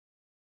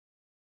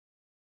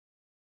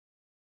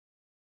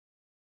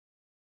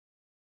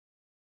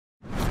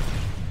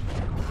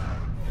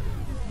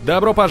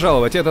Добро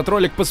пожаловать! Этот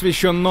ролик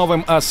посвящен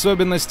новым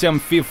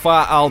особенностям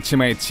FIFA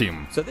Ultimate Team.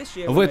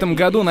 В этом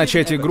году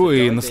начать игру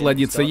и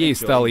насладиться ей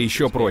стало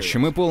еще проще.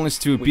 Мы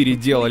полностью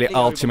переделали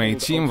Ultimate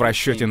Team в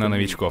расчете на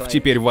новичков.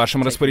 Теперь в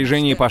вашем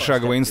распоряжении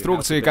пошаговые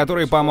инструкции,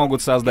 которые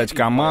помогут создать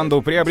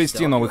команду,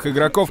 приобрести новых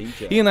игроков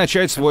и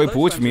начать свой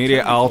путь в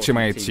мире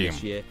Ultimate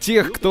Team.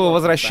 Тех, кто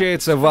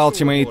возвращается в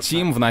Ultimate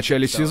Team в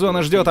начале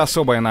сезона, ждет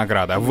особая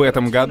награда. В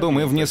этом году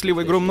мы внесли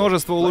в игру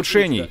множество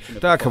улучшений.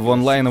 Так, в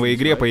онлайновой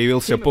игре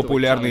появился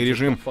популярный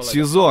режим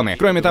сезоны.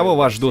 Кроме того,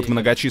 вас ждут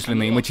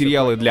многочисленные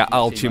материалы для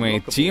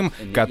Ultimate Team,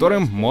 к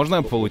которым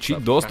можно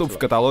получить доступ в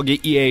каталоге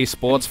EA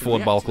Sports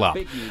Football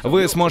Club.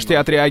 Вы сможете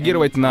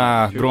отреагировать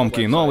на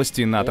громкие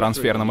новости на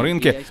трансферном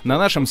рынке на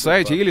нашем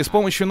сайте или с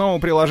помощью нового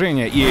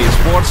приложения EA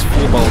Sports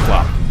Football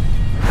Club.